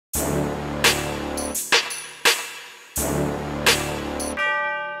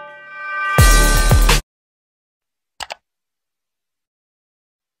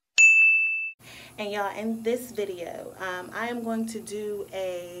And y'all, in this video, I am going to do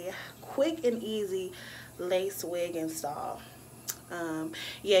a quick and easy lace wig install.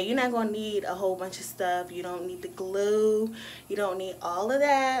 Yeah, you're not going to need a whole bunch of stuff. You don't need the glue. You don't need all of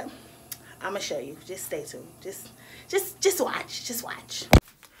that. I'm going to show you. Just stay tuned. Just watch. Just watch.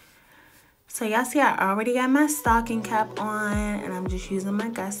 So y'all see I already got my stocking cap on, and I'm just using my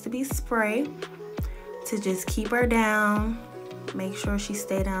LiQWYD spray to just keep her down. Make sure she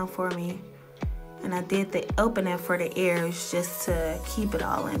stay down for me. And I did the opening for the ears just to keep it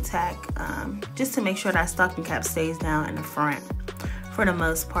all intact, just to make sure that stocking cap stays down in the front for the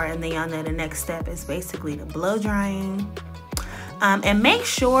most part. And then y'all know the next step is basically the blow drying. And make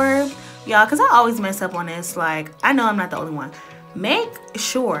sure, y'all, because I always mess up on this, like, I know I'm not the only one. Make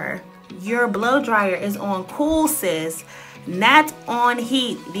sure your blow dryer is on cool, sis, not on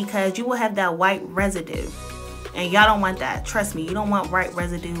heat, because you will have that white residue. And y'all don't want that. Trust me, you don't want white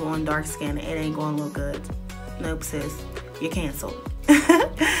residue on dark skin. It ain't gonna look good. Nope, sis. You're canceled.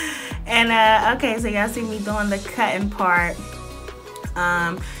 And okay, so y'all see me doing the cutting part.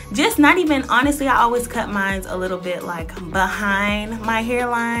 Just not even, honestly, I always cut mine a little bit like behind my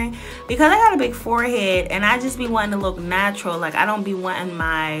hairline, because I got a big forehead and I just be wanting to look natural. Like, I don't be wanting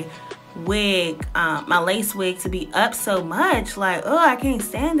my wig, my lace wig, to be up so much. Like, oh, I can't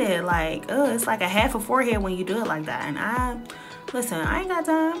stand it. Like, oh, it's like a half a forehead when you do it like that. And listen, I ain't got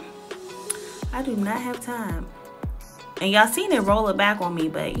time. I do not have time. And y'all seen it roll it back on me,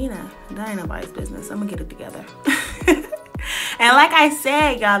 but you know, that ain't nobody's business. I'm gonna get it together. And like I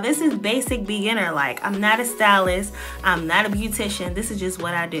said, y'all, this is basic beginner. Like, I'm not a stylist, I'm not a beautician. This is just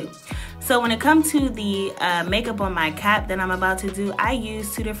what I do. So when it comes to the makeup on my cap that I'm about to do, I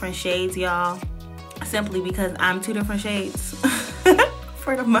use 2 different shades, y'all, simply because I'm 2 different shades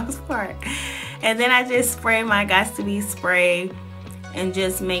for the most part. And then I just spray my LiQWYD spray and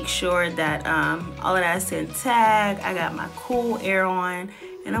just make sure that all of that's intact. I got my cool air on,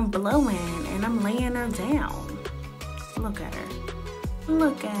 and I'm blowing and I'm laying her down. Look at her.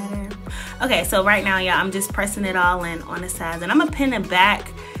 Look at her. Okay, so right now, y'all, I'm just pressing it all in on the sides, and I'm gonna pin it back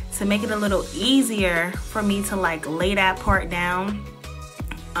to make it a little easier for me to like lay that part down.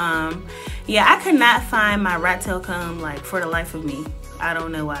 Yeah, I could not find my rat tail comb, like, for the life of me. I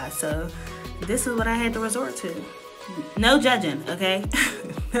don't know why. So this is what I had to resort to. No judging, okay?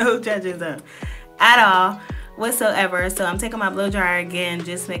 No judging zone at all whatsoever. So I'm taking my blow dryer again,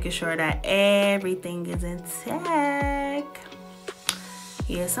 just making sure that everything is intact.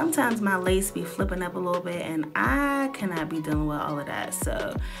 Yeah, sometimes my lace be flipping up a little bit, and I cannot be dealing with all of that.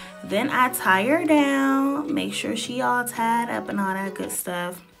 So then I tie her down, make sure she all tied up and all that good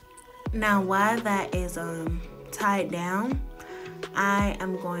stuff. Now, while that is tied down, I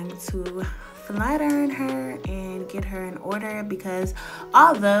am going to flat iron her and get her in order, because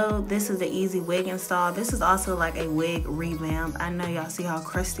although this is an easy wig install, this is also like a wig revamp. I know y'all see how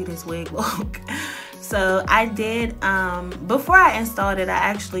crusty this wig look. So I did, before I installed it, I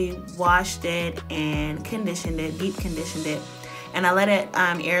actually washed it and conditioned it, deep conditioned it, and I let it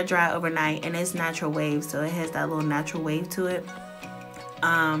air dry overnight, and it's natural wave, so it has that little natural wave to it.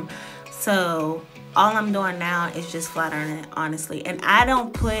 So all I'm doing now is just flat ironing it, honestly. And I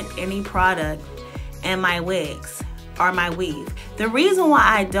don't put any product in my wigs or my weave. The reason why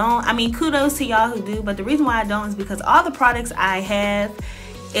I don't, I mean, kudos to y'all who do, but the reason why I don't is because all the products I have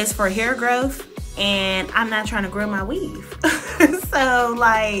is for hair growth, and I'm not trying to grow my weave. So,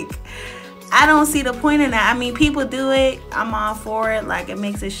 like, I don't see the point in that. I mean, people do it, I'm all for it. Like, it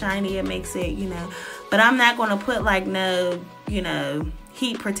makes it shiny, it makes it, you know, but I'm not gonna put like no, you know,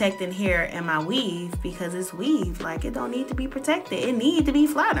 heat protecting hair in my weave, because it's weave. Like, it don't need to be protected, it need to be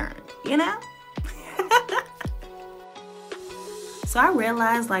flat ironed, you know. So I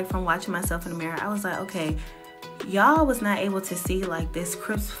realized, like, from watching myself in the mirror, I was like, okay, y'all was not able to see like this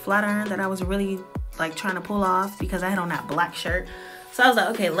crisp flat iron that I was really like trying to pull off, because I had on that black shirt. So I was like,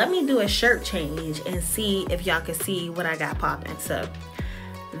 okay, let me do a shirt change and see if y'all could see what I got popping. So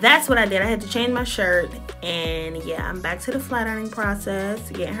that's what I did. I had to change my shirt, and yeah, I'm back to the flat ironing process,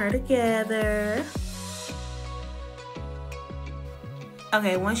 getting her together.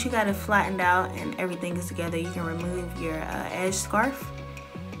 Okay, once you got it flattened out and everything is together, you can remove your edge scarf.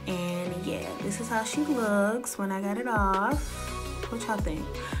 And yeah, this is how she looks when I got it off. What y'all think?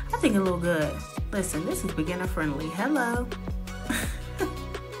 I think it look good. Listen, this is beginner friendly. Hello.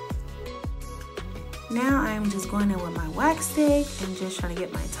 Now I'm just going in with my wax stick and just trying to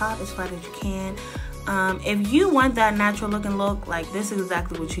get my top as flat as you can. If you want that natural looking look, like, this is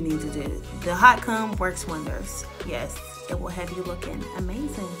exactly what you need to do. The hot comb works wonders. Yes, it will have you looking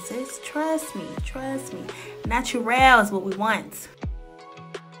amazing, sis. Trust me, trust me. Natural is what we want.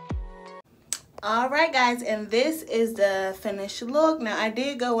 Alright guys, and this is the finished look. Now I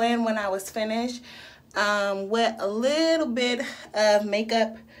did go in when I was finished with a little bit of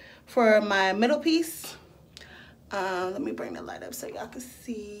makeup for my middle piece. Let me bring the light up so y'all can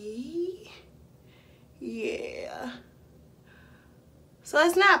see. Yeah. So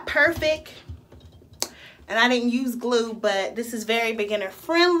it's not perfect. And I didn't use glue, but this is very beginner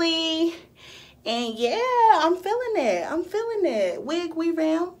friendly. And yeah, I'm feeling it. I'm feeling it. Wig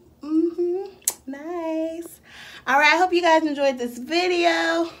Revamp. Nice. Alright, I hope you guys enjoyed this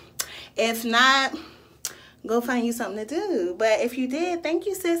video. If not, go find you something to do. But if you did, thank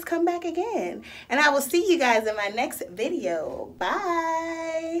you, sis. Come back again. And I will see you guys in my next video.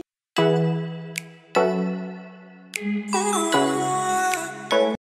 Bye.